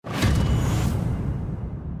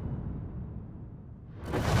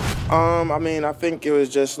I mean, I think it was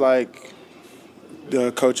just like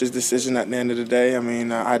the coach's decision at the end of the day. I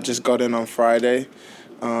mean, I just got in on Friday.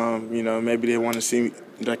 Maybe they want to see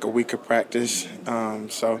like a week of practice. There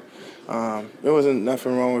wasn't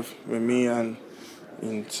nothing wrong with me, and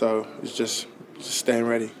so it's just staying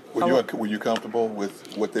ready. Were you comfortable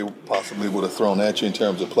with what they possibly would have thrown at you in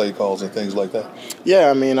terms of play calls and things like that? Yeah,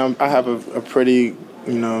 I mean, I have a pretty,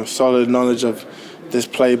 solid knowledge of this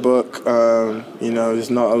playbook. There's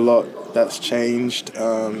not a lot that's changed.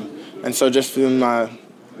 And so just through my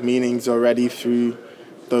meetings already through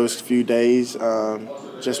those few days,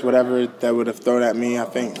 just whatever they would have thrown at me, I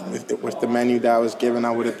think with the menu that I was given,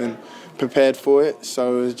 I would have been prepared for it.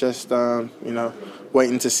 So it was just,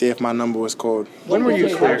 waiting to see if my number was called. When were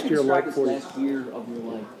you cleared? Your last year of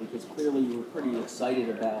your life, because clearly you were pretty excited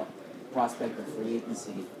about the prospect of free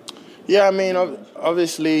agency. Yeah, I mean,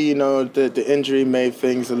 obviously, the injury made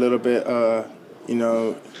things a little bit,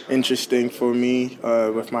 interesting for me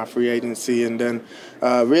with my free agency. And then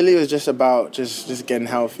really it was just about just getting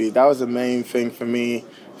healthy. That was the main thing for me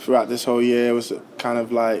throughout this whole year. It was kind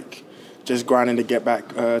of like just grinding to get back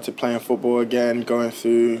to playing football again, going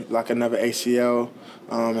through like another ACL.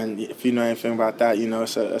 And if you know anything about that,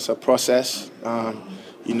 it's a process.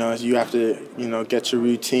 You have to, get your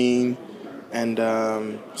routine. And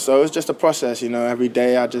so it was just a process, every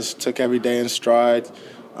day I just took every day in stride,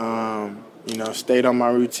 stayed on my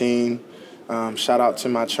routine. Shout out to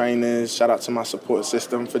my trainers, shout out to my support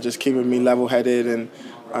system for just keeping me level-headed and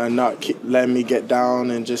not letting me get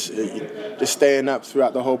down and just staying up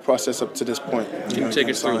throughout the whole process up to this point. Can you take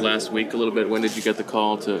us through last week a little bit? When did you get the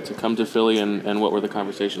call to come to Philly, and what were the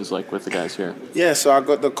conversations like with the guys here? Yeah, so I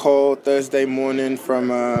got the call Thursday morning from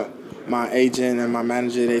my agent and my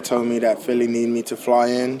manager. They told me that Philly needed me to fly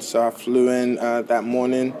in, so I flew in that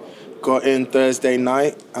morning. Got in Thursday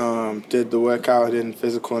night, did the workout and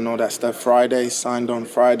physical and all that stuff Friday, signed on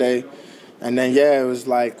Friday. And then, it was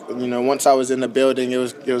like, once I was in the building, it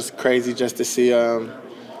was crazy just to see all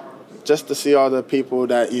the people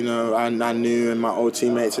that, I knew and my old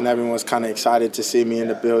teammates, and everyone was kind of excited to see me in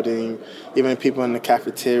the building, even people in the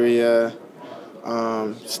cafeteria,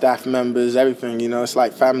 staff members, everything, it's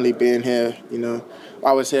like family being here,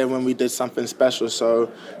 I was here when we did something special,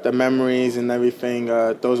 so the memories and everything,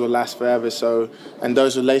 those will last forever. So, and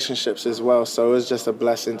those relationships as well. So it was just a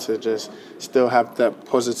blessing to just still have that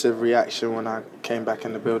positive reaction when I came back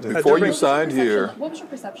in the building. Before you signed here, what was your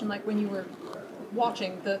perception like when you were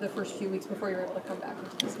watching the first few weeks before you were able to come back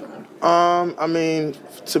into this building? I mean,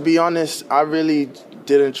 to be honest, I really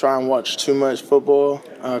didn't try and watch too much football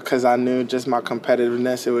because I knew just my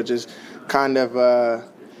competitiveness. It would just kind of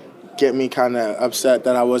get me kind of upset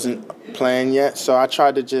that I wasn't playing yet. So I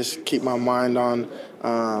tried to just keep my mind on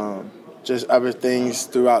just other things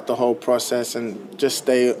throughout the whole process and just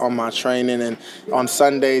stay on my training. And on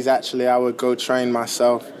Sundays, actually, I would go train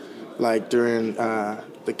myself, like during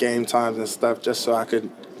the game times and stuff, just so I could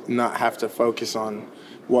not have to focus on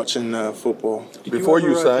watching football. Before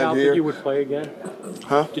you signed here, that you would play again?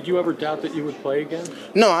 Huh? Did you ever doubt that you would play again?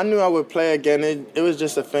 No, I knew I would play again. It was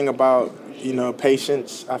just a thing about,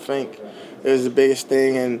 patience, I think. It was the biggest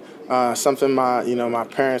thing, and something my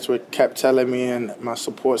parents kept telling me, and my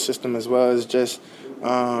support system as well, is just,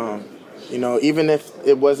 even if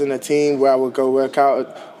it wasn't a team where I would go work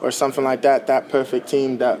out or something like that, that perfect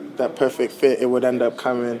team, that perfect fit, it would end up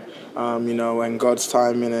coming, in God's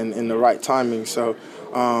timing and in the right timing. So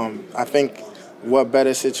I think what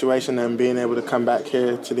better situation than being able to come back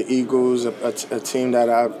here to the Eagles, a team that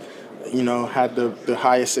I've had the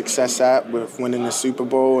highest success at with winning the Super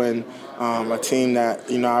Bowl, and a team that,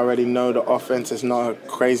 I already know the offense is not a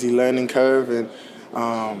crazy learning curve, and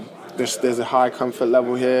there's a high comfort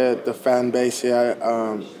level here. The fan base here,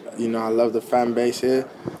 I love the fan base here,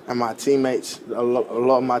 and my teammates, a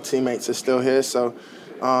lot of my teammates are still here, so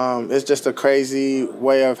it's just a crazy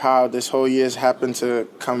way of how this whole year's happened to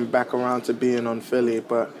come back around to being on Philly,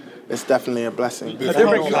 but it's definitely a blessing. You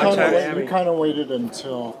kind of waited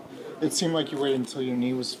until, it seemed like you waited until your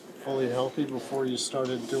knee was fully healthy before you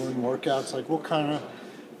started doing workouts. Like, what kind of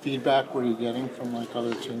feedback were you getting from like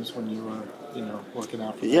other teams when you were, working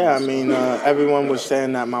out for them? Yeah, I mean, everyone was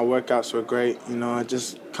saying that my workouts were great. It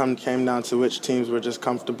just came down to which teams were just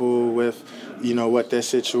comfortable with, what their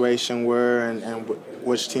situation were, and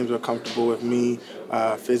which teams were comfortable with me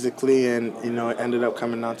physically, and, it ended up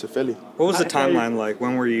coming down to Philly. What was the timeline like?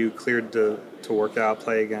 When were you cleared to work out,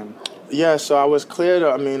 play again? Yeah, so I was cleared,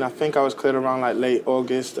 I think I was cleared around like late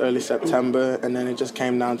August, early September, and then it just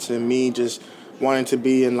came down to me just wanting to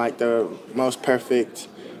be in like the most perfect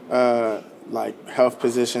like health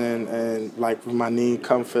position and like with my knee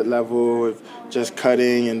comfort level, with just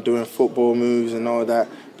cutting and doing football moves and all that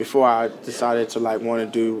before I decided to like want to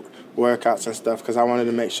do workouts and stuff, because I wanted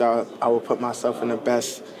to make sure I would put myself in the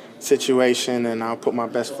best situation and I'll put my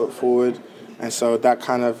best foot forward. And so that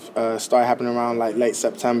kind of started happening around like late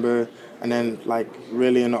September, and then like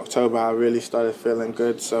really in October I really started feeling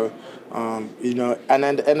good. So you know, and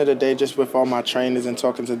at the end of the day, just with all my trainers and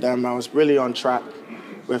talking to them, I was really on track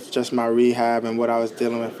with just my rehab and what I was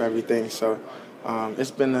dealing with, everything. So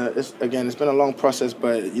it's been a long process,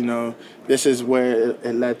 but you know, this is where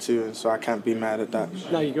it led to, and so I can't be mad at that.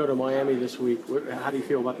 Now you go to Miami this week. How do you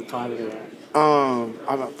feel about the timing of that?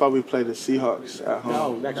 I thought we played the Seahawks at home.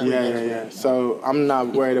 Oh, next week. Yeah. So I'm not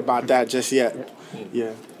worried about that just yet.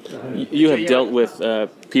 Yeah. You have dealt with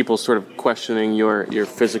people sort of questioning your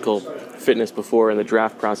physical fitness before in the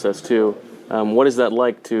draft process too. What is that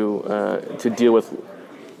like to deal with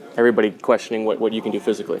everybody questioning what you can do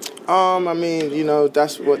physically? I mean, you know,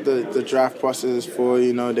 that's what the draft process is for.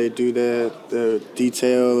 You know, they do the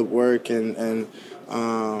detailed work and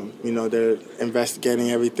you know, they're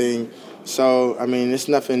investigating everything. So, I mean, it's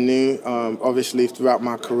nothing new. Obviously, throughout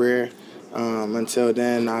my career, until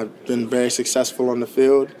then, I've been very successful on the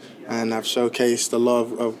field, and I've showcased a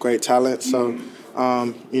lot of great talent. So,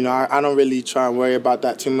 you know, I don't really try and worry about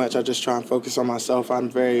that too much. I just try and focus on myself. I'm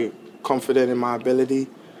very confident in my ability.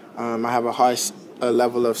 I have a high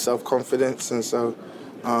level of self-confidence, and so,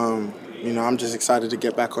 you know, I'm just excited to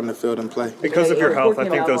get back on the field and play. Because of your health, I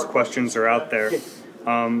think those questions are out there.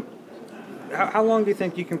 How long do you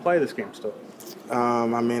think you can play this game still?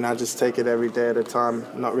 I mean, I just take it every day at a time,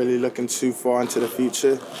 not really looking too far into the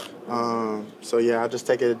future. So, yeah, I just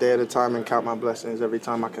take it a day at a time and count my blessings every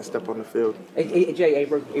time I can step on the field. Jay, a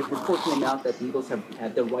report came out that the Eagles have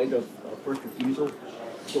had the right of first refusal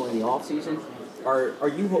during the offseason. Are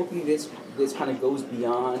you hoping this kind of goes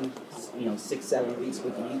beyond, you know, 6-7 weeks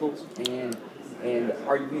with the Eagles? And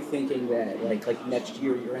are you thinking that like next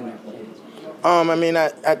year you're in that plans? I mean,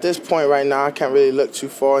 at this point right now, I can't really look too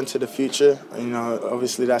far into the future. You know,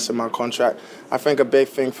 obviously that's in my contract. I think a big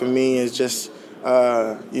thing for me is just,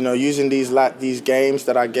 you know, using these games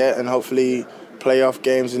that I get, and hopefully playoff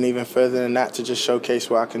games and even further than that, to just showcase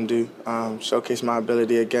what I can do, showcase my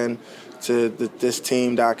ability again to this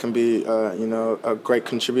team, that I can be, you know, a great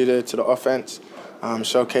contributor to the offense,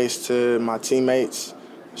 showcase to my teammates,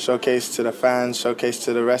 showcase to the fans, showcase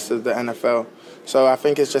to the rest of the NFL. So I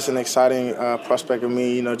think it's just an exciting prospect of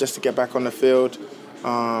me, you know, just to get back on the field. You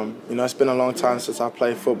know, it's been a long time since I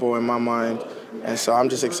played football in my mind, and so I'm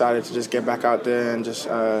just excited to just get back out there and just,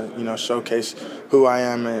 you know, showcase who I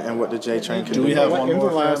am and what the J-Train can do. In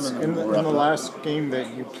the last game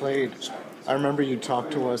that you played, I remember you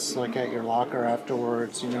talked to us like at your locker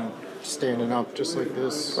afterwards, you know, standing up just like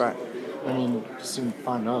this. Right. I mean, it seemed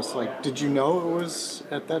fun to us. Like, did you know it was,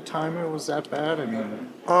 at that time, it was that bad? I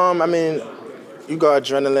mean, you got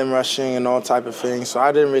adrenaline rushing and all type of things, so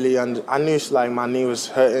I didn't really I knew like my knee was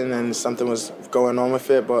hurting and something was going on with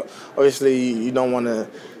it, but obviously you don't want to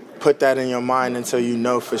put that in your mind until you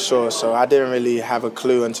know for sure. So I didn't really have a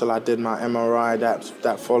clue until I did my MRI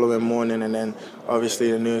that following morning, and then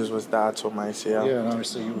obviously the news was that I tore my ACL. Yeah, and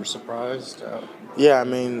obviously you were surprised. Yeah, I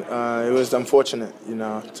mean, it was unfortunate, you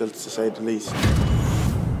know, to say the least.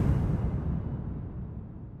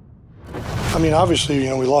 I mean, obviously, you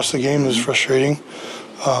know, we lost the game. It was frustrating.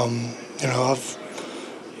 You know,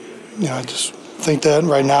 I just think that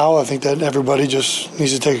right now, I think that everybody just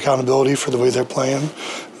needs to take accountability for the way they're playing.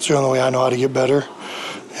 It's the only way I know how to get better.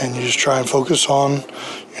 And you just try and focus on,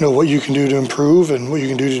 you know, what you can do to improve and what you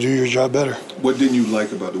can do to do your job better. What didn't you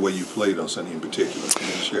like about the way you played on Sunday in particular? Can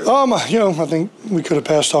you share? You know, I think we could have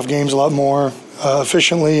passed off games a lot more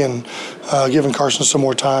efficiently and given Carson some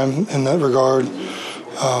more time in that regard.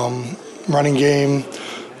 Running game,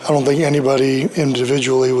 I don't think anybody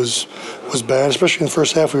individually was bad, especially in the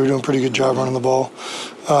first half. We were doing a pretty good job running the ball.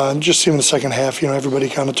 Just in the second half, you know, everybody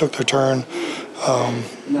kind of took their turn.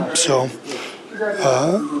 You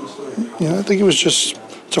know, I think it's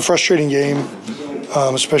a frustrating game,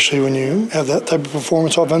 especially when you have that type of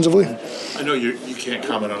performance offensively. I know you can't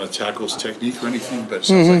comment on a tackle's technique or anything, but it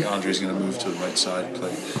sounds like Andre's going to move to the right side,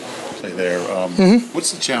 play there.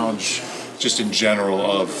 What's the challenge just in general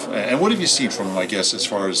and what have you seen from him, I guess, as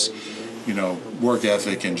far as, you know, work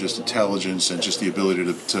ethic and just intelligence and just the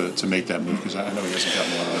ability to make that move? Because I know he hasn't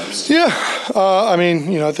gotten a lot of reps. Yeah, I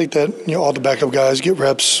mean, you know, I think that, you know, all the backup guys get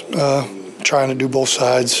reps trying to do both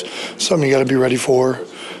sides, something you got to be ready for.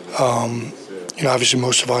 You know, obviously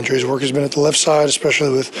most of Andre's work has been at the left side, especially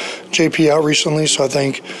with JP out recently. So I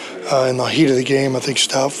think in the heat of the game, I think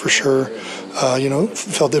Stout for sure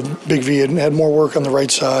felt that Big V had more work on the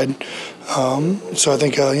right side. So I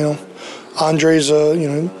think, Andre's,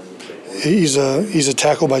 he's a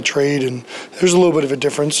tackle by trade, and there's a little bit of a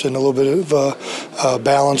difference and a little bit of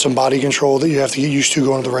balance and body control that you have to get used to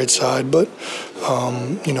going to the right side. But,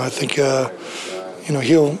 I think,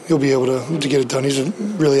 he'll be able to get it done. He's a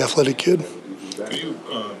really athletic kid. Could you,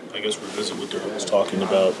 revisit what Dirk was talking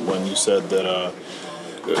about when you said that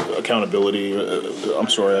accountability? I'm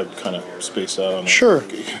sorry, I kind of spaced out on that. Sure.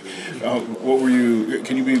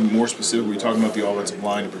 Can you be more specific? Were you talking about the offensive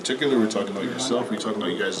line in particular? Were you talking about yourself? Were you talking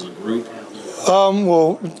about you guys as a group?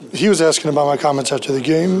 Well, he was asking about my comments after the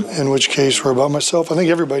game, in which case were about myself. I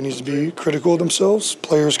think everybody needs to be critical of themselves,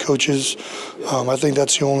 players, coaches. I think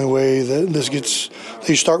that's the only way that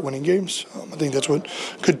you start winning games. I think that's what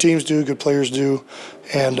good teams do, good players do.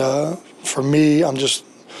 And for me,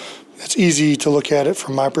 it's easy to look at it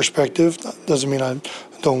from my perspective. That doesn't mean I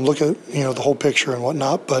don't look at the whole picture and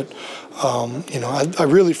whatnot, but I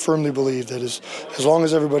really firmly believe that as long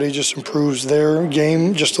as everybody just improves their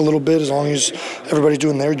game just a little bit, as long as everybody's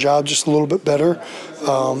doing their job just a little bit better,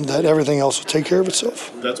 that everything else will take care of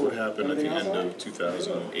itself. That's what happened at the end of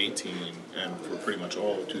 2018 and for pretty much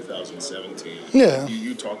all of 2017. Yeah.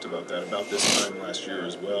 You talked about that, about this time last year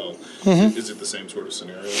as well. Mm-hmm. Is it the same sort of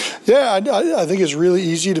scenario? Yeah, I think it's really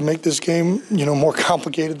easy to make this game, more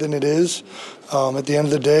complicated than it is. At the end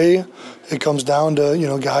of the day, it comes down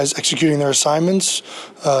to, guys executing their assignments,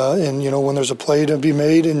 and, when there's a play to be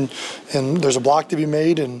made and there's a block to be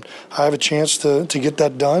made and I have a chance to get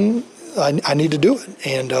that done, I need to do it.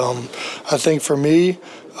 And I think for me,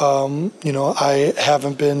 I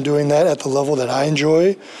haven't been doing that at the level that I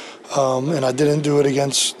enjoy, and I didn't do it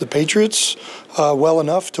against the Patriots well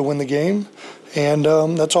enough to win the game. And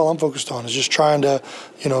that's all I'm focused on, is just trying to,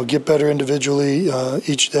 get better individually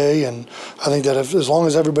each day. And I think that as long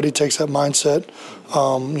as everybody takes that mindset,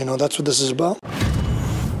 that's what this is about.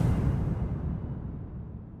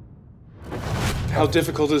 How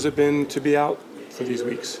difficult has it been to be out for these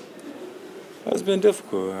weeks? It's been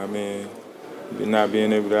difficult. Not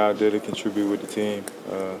being able to out there to contribute with the team.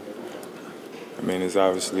 It's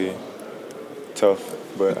obviously tough,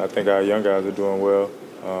 but I think our young guys are doing well.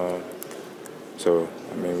 So,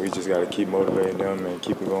 we just got to keep motivating them and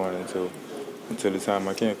keep it going until the time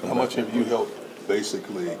I can come How back. much have you helped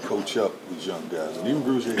basically coach up these young guys? And even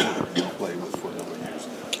Bruce, you played with for a number of years.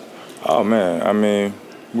 Oh, man.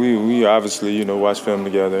 We obviously, watch film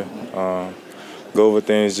together, go over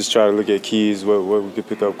things, just try to look at keys, what we can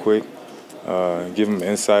pick up quick, give them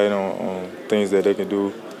insight on things that they can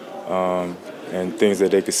do and things that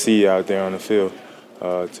they can see out there on the field.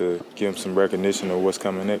 To give him some recognition of what's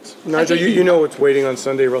coming next. Nigel, you know what's waiting on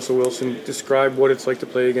Sunday, Russell Wilson. Describe what it's like to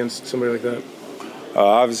play against somebody like that.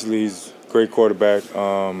 Obviously, he's a great quarterback,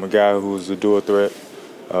 a guy who's a dual threat,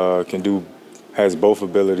 has both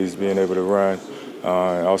abilities, being able to run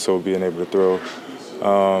and also being able to throw.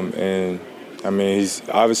 He's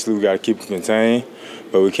obviously, we got to keep him contained,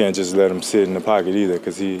 but we can't just let him sit in the pocket either,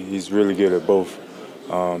 because he's really good at both.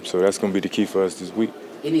 So that's going to be the key for us this week.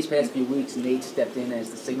 In these past few weeks, Nate stepped in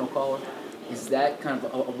as the signal caller. Is that kind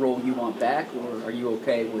of a role you want back, or are you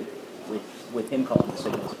okay with him calling the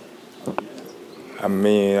signals?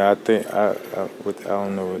 I think I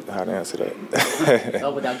don't know how to answer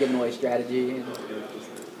that. Without giving away strategy.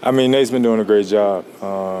 Nate's been doing a great job.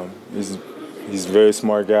 He's a very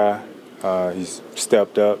smart guy. He's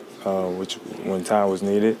stepped up, which when time was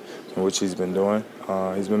needed, and which he's been doing.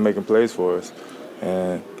 He's been making plays for us,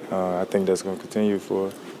 and I think that's going to continue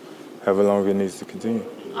for however long it needs to continue.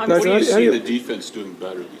 What do you see the defense doing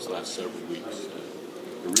better these last several weeks?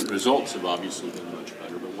 The results have obviously been much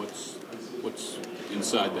better, but what's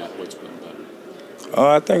inside that? What's been better?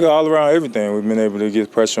 I think all around everything. We've been able to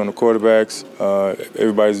get pressure on the quarterbacks.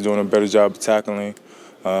 Everybody's doing a better job of tackling.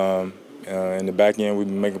 In the back end, we've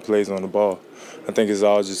been making plays on the ball. I think it's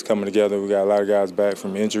all just coming together. We got a lot of guys back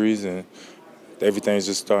from injuries, and everything's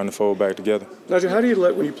just starting to fold back together. Nigel, how do you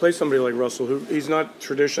when you play somebody like Russell, who he's not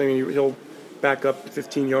traditionally, he'll back up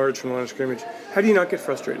 15 yards from the line of scrimmage. How do you not get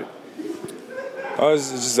frustrated?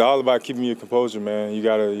 It's just all about keeping your composure, man. You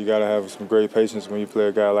gotta have some great patience when you play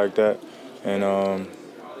a guy like that, and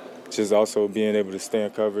just also being able to stay in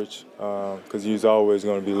coverage, because he's always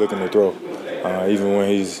going to be looking to throw. Even when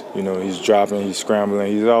he's dropping, he's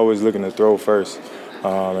scrambling, he's always looking to throw first,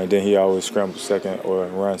 and then he always scrambles second or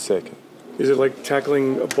runs second. Is it like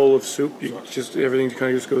tackling a bowl of soup? Everything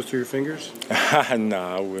kind of just goes through your fingers?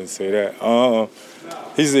 Nah, I wouldn't say that.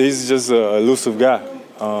 He's just an elusive guy.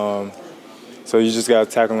 So you just got to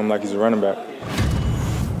tackle him like he's a running back.